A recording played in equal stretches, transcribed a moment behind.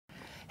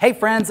Hey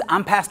friends,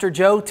 I'm Pastor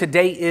Joe.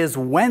 Today is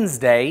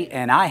Wednesday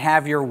and I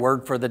have your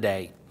word for the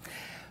day.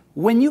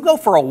 When you go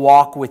for a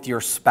walk with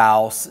your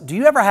spouse, do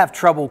you ever have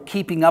trouble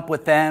keeping up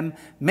with them?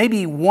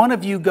 Maybe one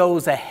of you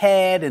goes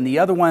ahead and the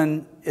other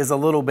one is a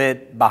little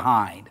bit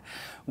behind.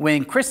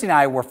 When Christy and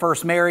I were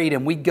first married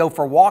and we'd go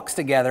for walks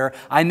together,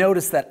 I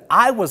noticed that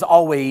I was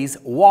always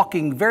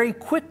walking very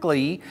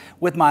quickly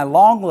with my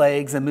long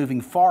legs and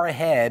moving far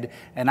ahead,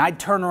 and I'd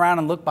turn around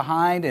and look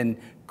behind and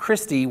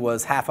Christy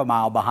was half a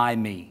mile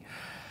behind me.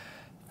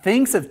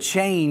 Things have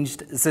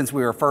changed since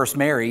we were first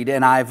married,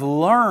 and I've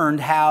learned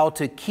how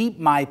to keep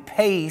my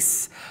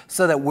pace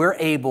so that we're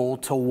able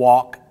to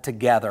walk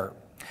together.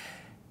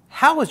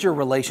 How is your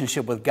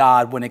relationship with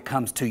God when it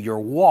comes to your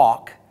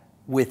walk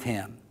with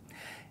Him?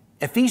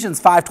 Ephesians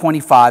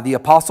 5:25, the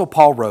Apostle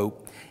Paul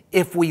wrote,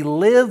 "If we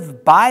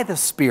live by the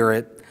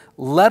Spirit,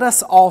 let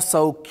us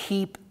also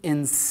keep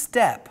in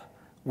step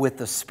with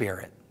the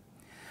Spirit."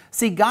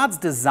 See, God's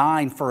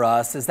design for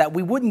us is that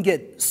we wouldn't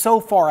get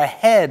so far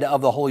ahead of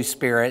the Holy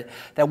Spirit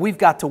that we've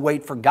got to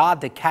wait for God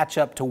to catch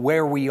up to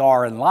where we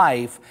are in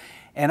life,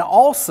 and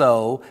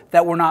also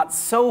that we're not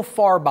so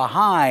far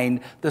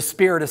behind, the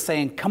Spirit is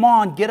saying, come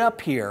on, get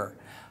up here.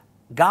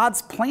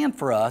 God's plan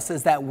for us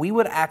is that we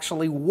would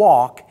actually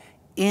walk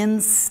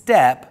in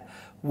step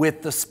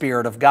with the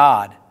Spirit of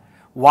God.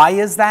 Why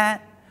is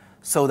that?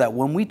 So that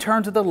when we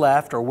turn to the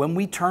left or when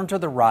we turn to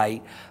the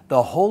right,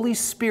 the Holy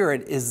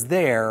Spirit is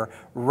there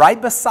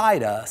right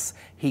beside us.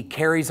 He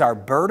carries our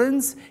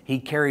burdens. He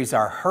carries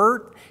our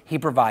hurt. He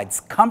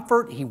provides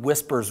comfort. He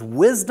whispers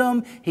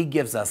wisdom. He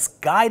gives us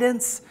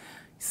guidance.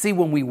 See,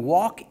 when we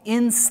walk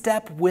in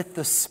step with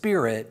the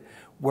Spirit,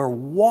 we're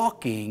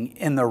walking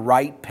in the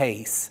right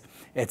pace.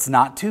 It's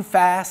not too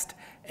fast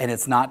and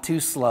it's not too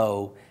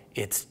slow.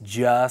 It's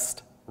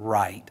just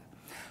right.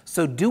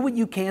 So do what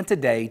you can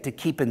today to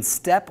keep in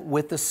step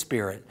with the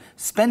Spirit.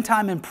 Spend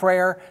time in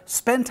prayer,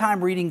 spend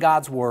time reading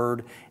God's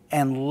Word,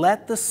 and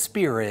let the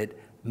Spirit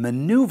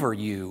maneuver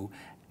you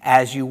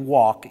as you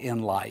walk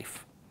in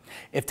life.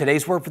 If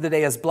today's word for the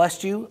day has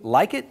blessed you,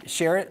 like it,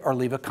 share it, or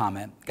leave a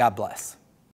comment. God bless.